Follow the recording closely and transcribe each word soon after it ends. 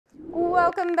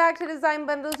welcome back to Design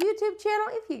Bundle's YouTube channel.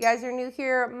 If you guys are new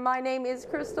here, my name is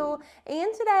Crystal,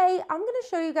 and today I'm going to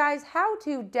show you guys how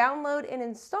to download and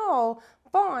install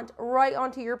font right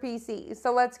onto your PC.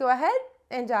 So let's go ahead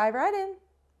and dive right in.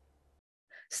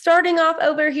 Starting off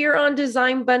over here on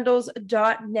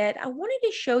designbundles.net, I wanted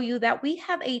to show you that we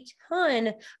have a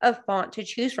ton of font to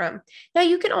choose from. Now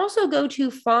you can also go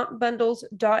to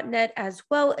fontbundles.net as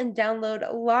well and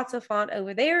download lots of font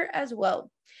over there as well.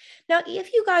 Now,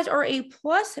 if you guys are a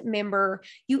Plus member,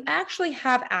 you actually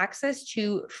have access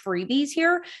to freebies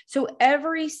here. So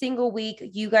every single week,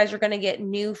 you guys are going to get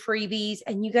new freebies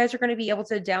and you guys are going to be able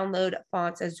to download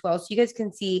fonts as well. So you guys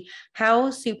can see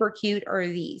how super cute are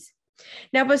these.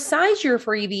 Now, besides your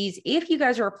freebies, if you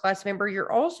guys are a Plus member,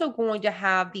 you're also going to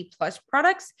have the Plus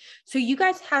products. So you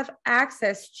guys have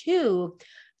access to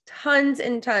tons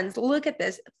and tons. Look at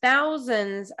this,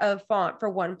 thousands of font for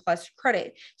 1 Plus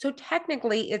credit. So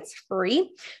technically it's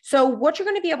free. So what you're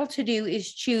going to be able to do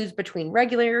is choose between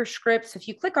regular scripts. If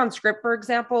you click on script, for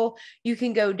example, you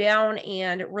can go down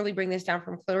and really bring this down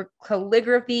from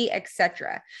calligraphy,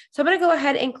 etc. So I'm going to go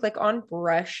ahead and click on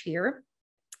brush here.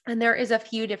 And there is a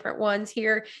few different ones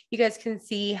here. You guys can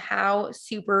see how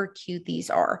super cute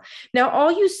these are. Now,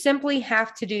 all you simply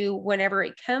have to do whenever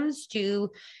it comes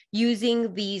to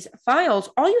using these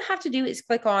files, all you have to do is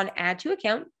click on add to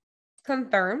account,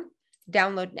 confirm,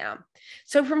 download now.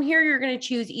 So from here, you're going to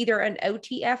choose either an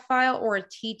OTF file or a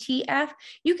TTF.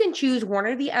 You can choose one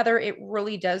or the other. It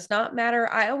really does not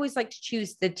matter. I always like to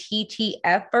choose the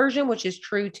TTF version, which is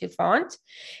true to font,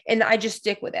 and I just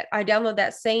stick with it. I download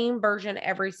that same version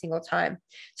every single time.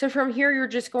 So from here, you're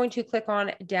just going to click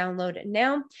on download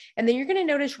now, and then you're going to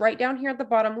notice right down here at the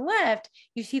bottom left,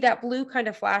 you see that blue kind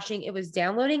of flashing. It was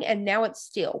downloading, and now it's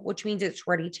still, which means it's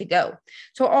ready to go.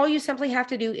 So all you simply have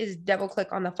to do is double click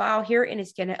on the file here, and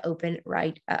it's going to open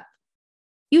right up.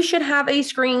 You should have a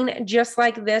screen just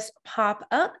like this pop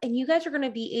up, and you guys are going to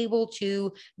be able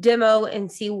to demo and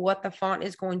see what the font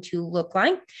is going to look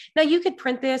like. Now, you could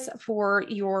print this for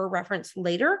your reference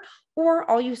later, or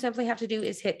all you simply have to do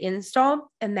is hit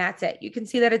install, and that's it. You can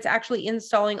see that it's actually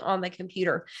installing on the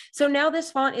computer. So now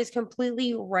this font is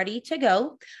completely ready to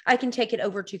go. I can take it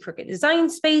over to Cricut Design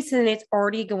Space, and it's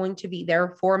already going to be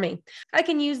there for me. I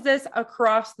can use this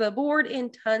across the board in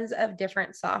tons of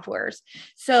different softwares.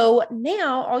 So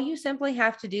now all you simply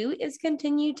have to do is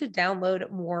continue to download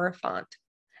more font.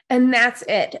 And that's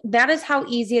it. That is how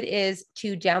easy it is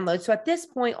to download. So at this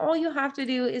point, all you have to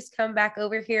do is come back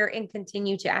over here and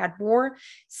continue to add more.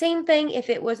 Same thing if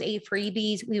it was a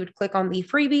freebies, we would click on the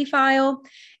freebie file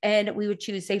and we would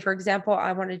choose, say, for example,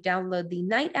 I want to download the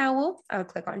Night Owl. I would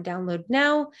click on download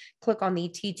now, click on the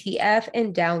TTF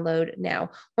and download now.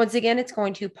 Once again, it's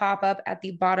going to pop up at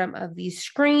the bottom of the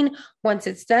screen. Once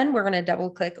it's done, we're going to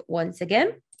double click once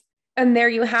again. And there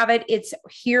you have it. It's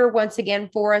here once again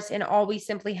for us. And all we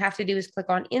simply have to do is click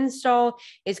on install.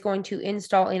 It's going to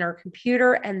install in our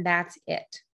computer, and that's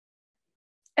it.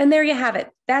 And there you have it.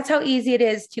 That's how easy it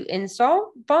is to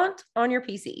install font on your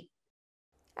PC.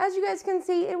 As you guys can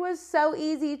see, it was so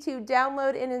easy to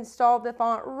download and install the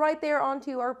font right there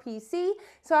onto our PC.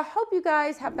 So I hope you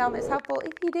guys have found this helpful.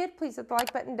 If you did, please hit the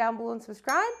like button down below and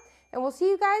subscribe. And we'll see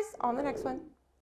you guys on the next one.